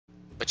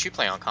But you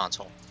play on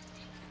console.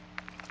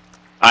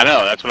 I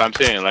know, that's what I'm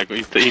saying. Like,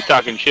 he's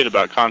talking shit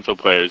about console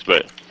players,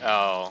 but...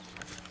 Oh.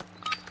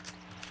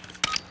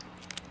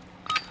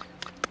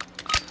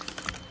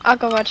 I'll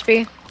go watch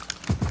B.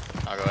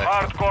 I'll go ahead.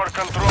 Hardcore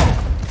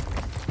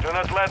control. Do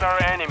not let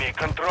our enemy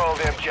control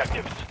the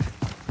objectives.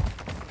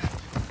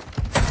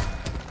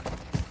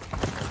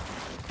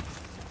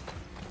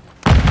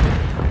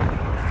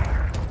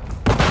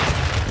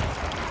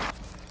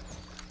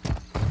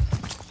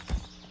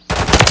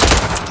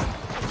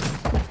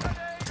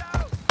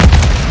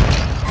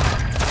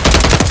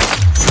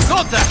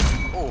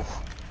 Contact! Ooh.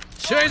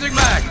 Changing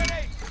mag!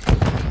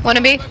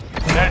 Wanna be?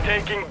 They're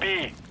taking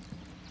B.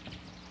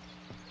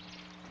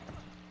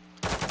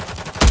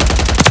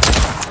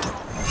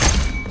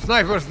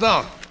 Sniper's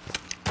down.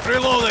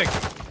 Reloading.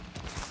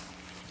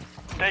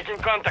 Taking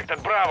contact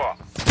at Bravo.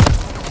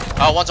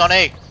 Oh, one's on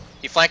A.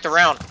 He flanked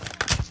around.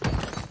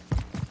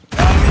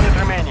 1 minute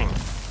remaining.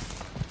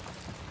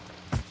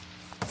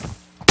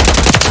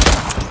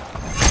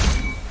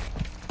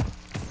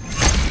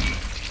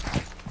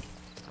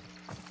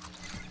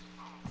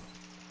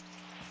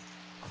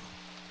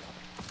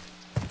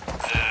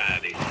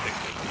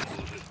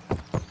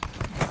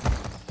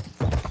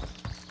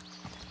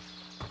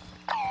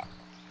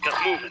 Just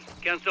moving.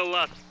 Cancel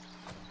last.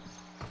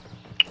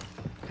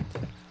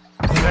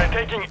 They're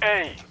taking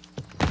A.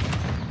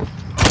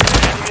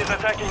 The enemy is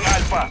attacking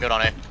Alpha. Good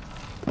on A.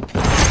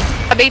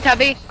 Top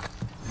B. 30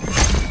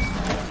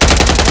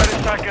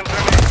 seconds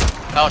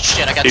remaining. Oh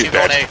shit, I got He's two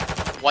going dead.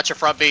 A. Watch your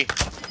front B.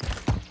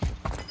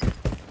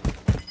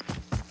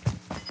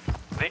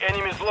 The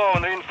enemy is low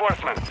on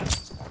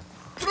reinforcements.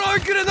 Throw a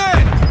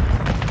grenade!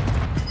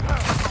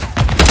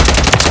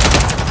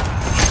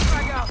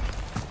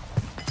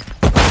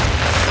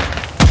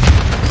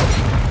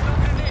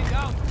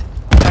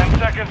 10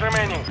 seconds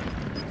remaining.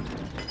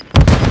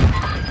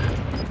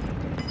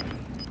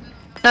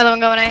 Another one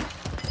going A.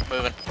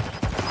 Moving.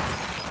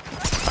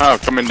 Oh,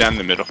 coming down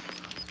the middle.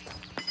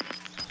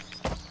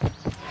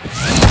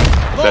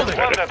 Loading!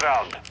 Won that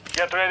round.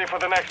 Get ready for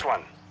the next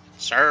one.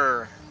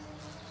 Sir.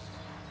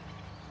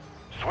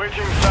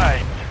 Switching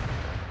sides.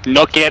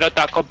 No quiero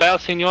Taco Bell,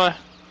 señor.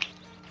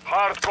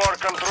 Hardcore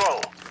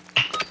control.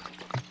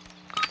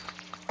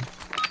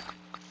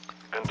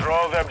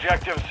 Control the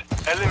objectives.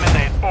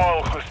 Eliminate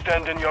all who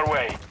stand in your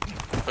way.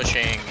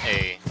 Pushing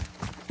A.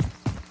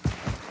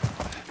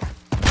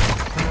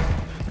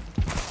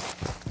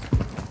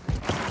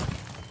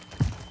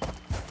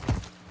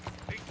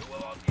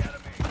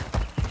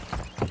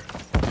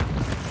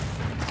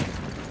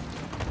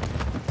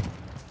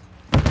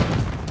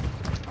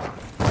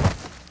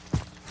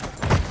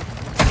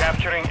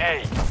 Capturing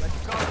A.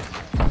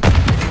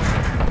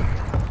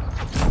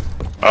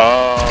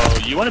 Oh,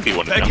 you want to be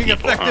one of them Taking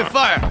people, effective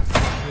huh? fire!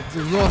 Let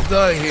the road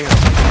die here.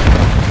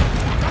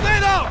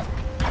 Grenade out!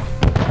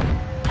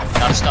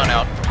 Got a stun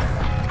out.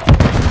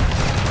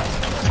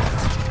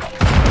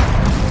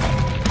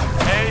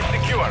 A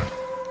secure.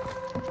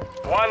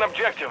 One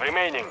objective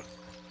remaining.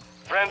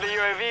 Friendly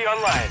UAV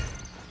online.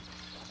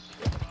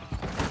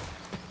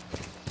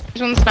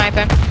 There's one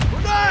sniper.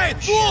 Grenade!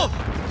 Move!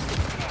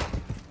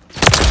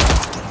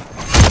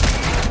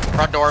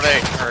 Front door of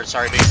A. Or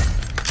sorry, B.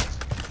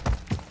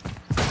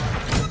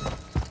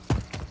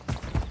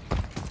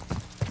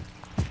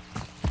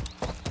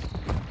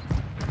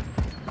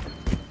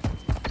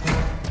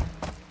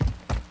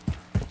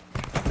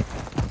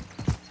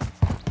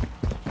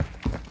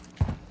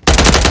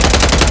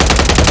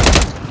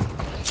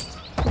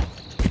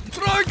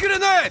 Throw a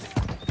grenade!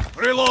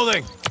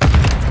 Reloading!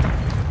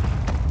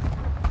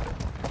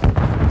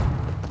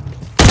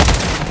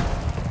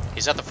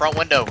 He's at the front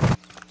window.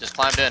 Just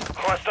climbed in.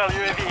 Hostile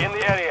UAV in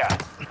the area.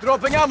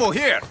 Dropping ammo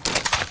here!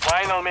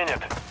 Final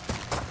minute.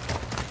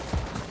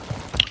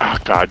 Oh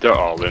god, they're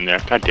all in there.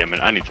 God damn it,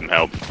 I need some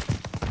help.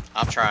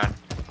 I'm trying.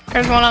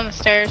 There's one on the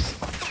stairs.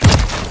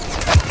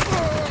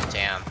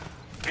 Damn.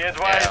 Be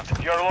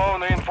advised, you're low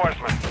on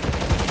reinforcement.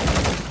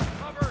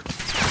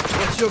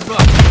 What's your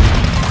back?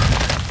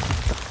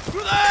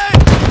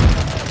 Grenade!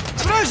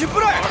 Сразу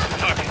брать!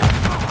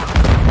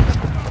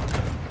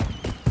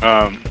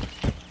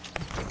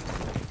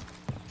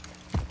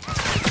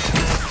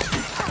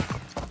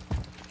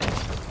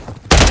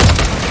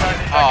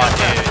 Oh,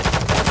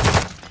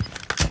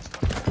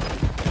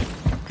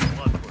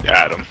 dude.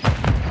 Got him.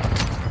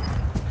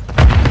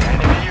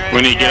 Enemy UAV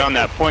We need to get on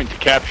active. that point to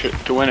capture it,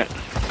 to win it.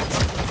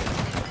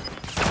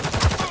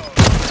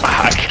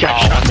 Ah, I got Oh,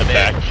 shot that's in a the big-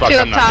 back. Fuck, Two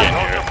I'm up not top. getting No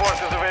here. support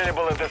is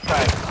available at this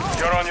time.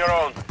 You're on your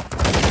own.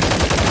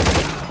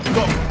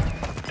 Go!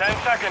 10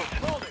 seconds.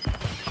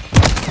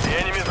 The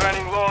enemy's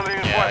running low on Yeah, I need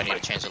to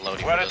reinforcement. change the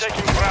loading We're for this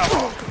taking one.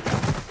 Bravo.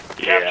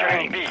 Yeah,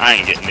 Capturing B. I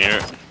ain't getting near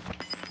it.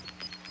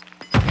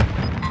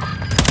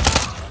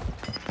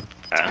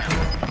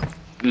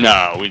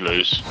 No, we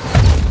lose.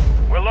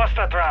 We lost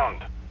that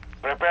round.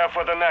 Prepare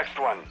for the next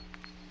one.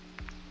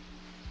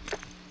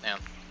 Damn.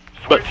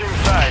 But- Switching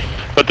sides.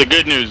 But the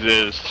good news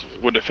is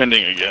we're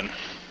defending again.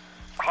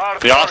 Hardcore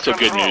The also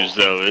good control. news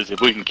though is if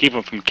we can keep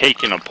them from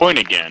taking a point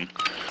again,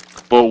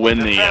 We'll win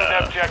Defend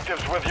the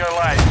objectives with your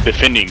life.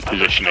 defending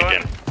position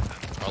again.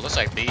 Oh, looks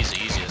like B is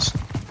the easiest.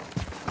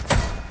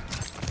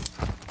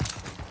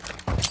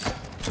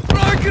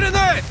 Throw a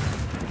grenade!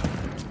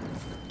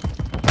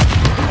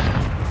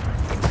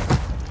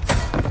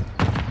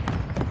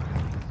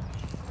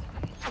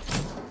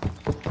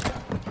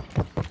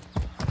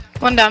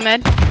 One down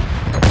mid.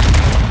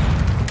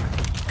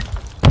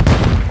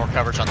 More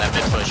coverage on that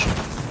mid push.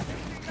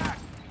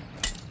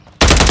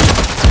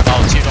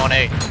 Oh, 2 going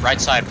A. Right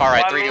side, far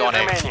right, 3 going A.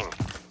 remaining.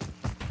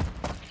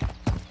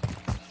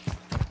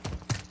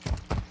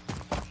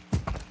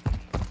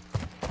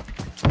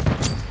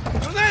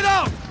 Grenade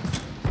out!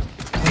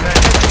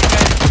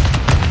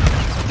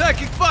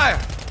 Attacking fire!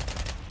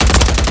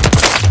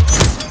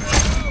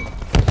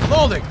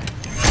 Loading!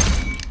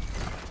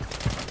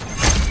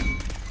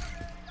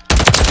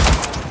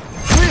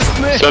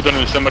 Missed me! Southern,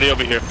 there's somebody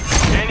over here.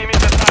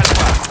 Enemies at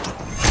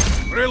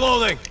Alpha.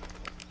 Reloading!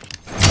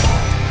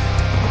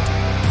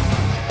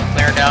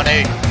 Clearing down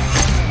A.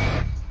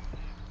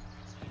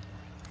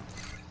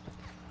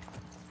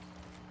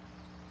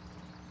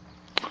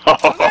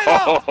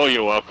 Oh,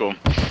 you're welcome.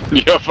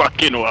 You're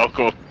fucking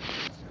welcome.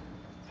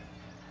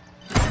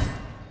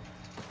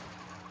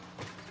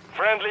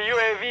 Friendly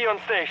UAV on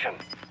station.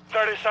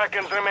 30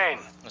 seconds remain.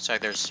 Looks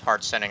like there's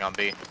hard sending on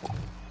B.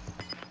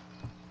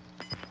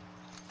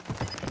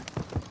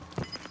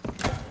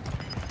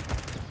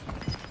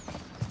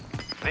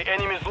 The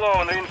enemy is low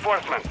on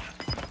reinforcements.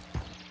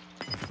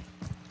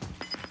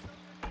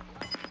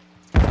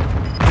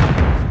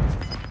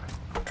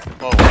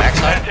 Whoa, They're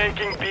backside?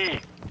 taking B.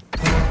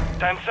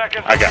 10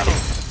 seconds I got him.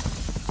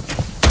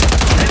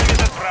 Enemies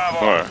at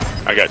Bravo. Or,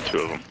 I got 2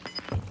 of them.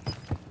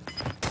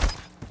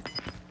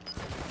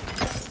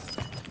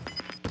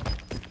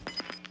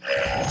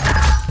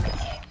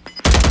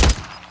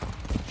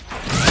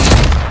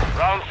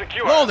 Round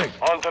secure. Loading.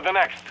 On to the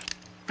next.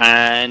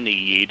 I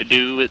need to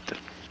do it.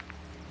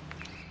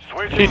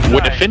 Switching Dude, we're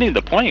sides. defending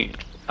the point.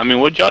 I mean,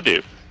 what'd y'all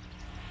do?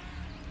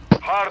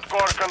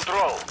 Hardcore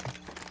control.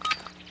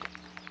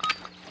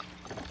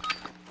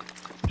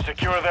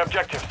 Secure the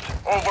objectives.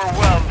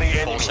 Overwhelm the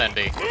enemy. Full send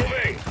B.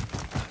 Moving.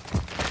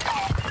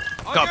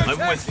 Cop, I'm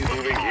with you.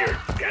 Moving here.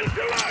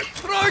 Cancel us.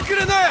 Throw a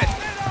grenade!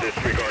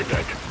 Disregard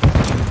that.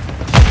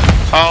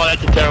 Oh,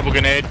 that's a terrible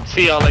grenade.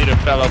 See y'all later,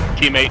 fellow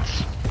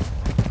teammates.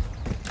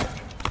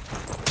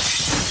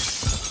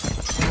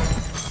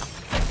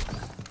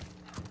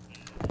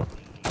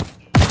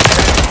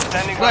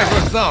 Standing by.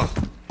 Snipers down.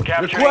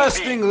 Capturing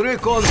Requesting B.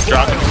 recon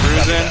Dropping fire.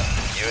 cruising.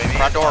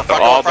 Front door,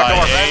 front All door, by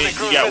front door.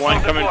 A. You got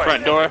one coming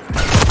front door.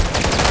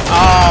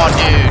 Oh,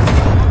 dude.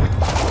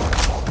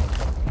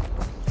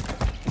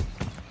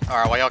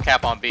 Alright, while y'all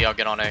cap on B, I'll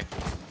get on A.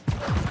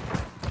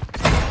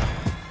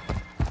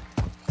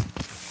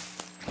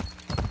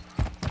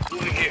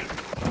 Moving here.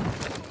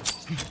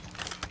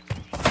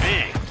 B.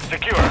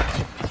 Secure.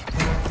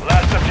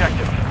 Last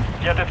objective.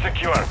 Get it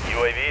secure.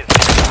 UAV is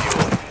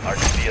fuel.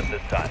 RTB at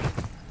this time.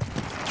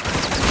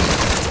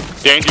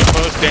 Danger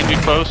close, danger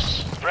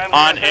close. Friendly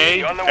On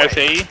SAE A, on the way.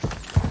 SAE.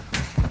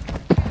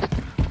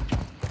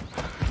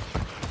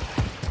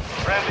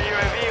 Friendly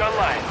UAV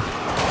online.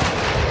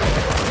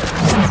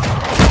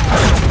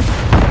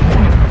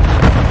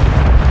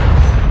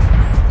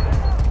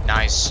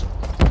 Nice.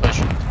 Push.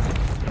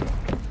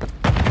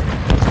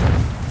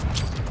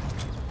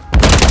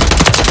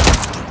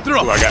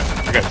 Ooh, I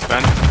got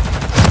stunned.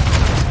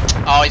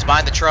 Oh, he's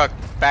behind the truck.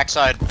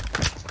 Backside.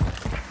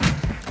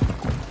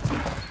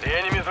 The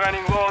enemy is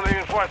running low on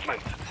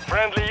reinforcements.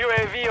 Friendly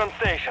UAV on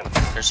station.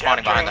 They're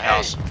spawning behind the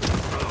house.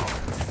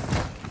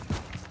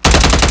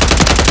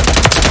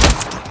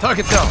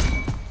 Target down.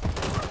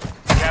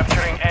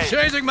 Capturing A.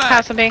 Changing mag.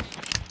 Pass a B.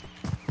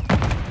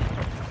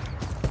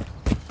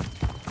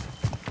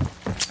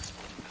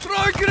 Throw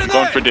a grenade!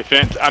 Going for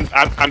defense.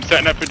 I'm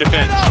setting up for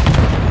defense.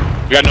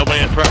 We got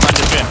nobody in front line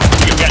defense.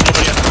 We got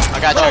nobody in. I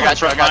got you, I got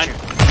you, I got you.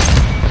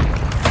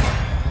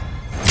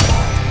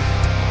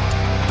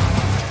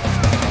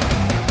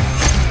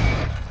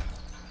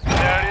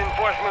 Their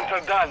reinforcements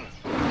are done.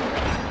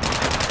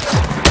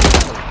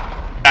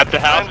 At the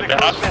house, Friendly at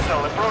the cruise house.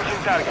 missile approaching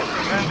target.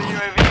 Friendly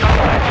UAV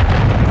online.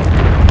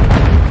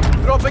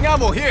 Dropping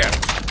ammo here.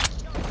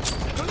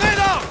 Grenade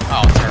out!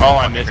 Oh, terrible. Oh,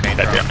 I missed that,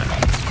 damn it.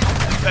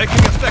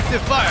 Taking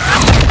effective fire.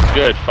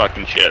 Good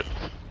fucking shit.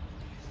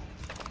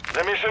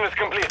 The mission is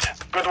complete.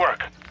 Good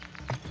work.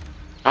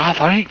 I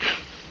like.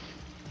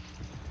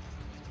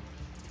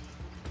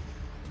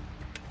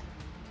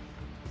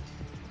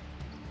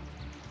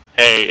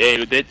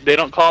 Hey, they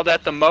don't call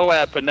that the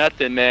Moab for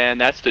nothing, man.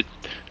 That's the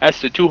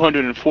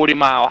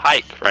 240-mile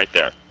hike right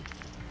there.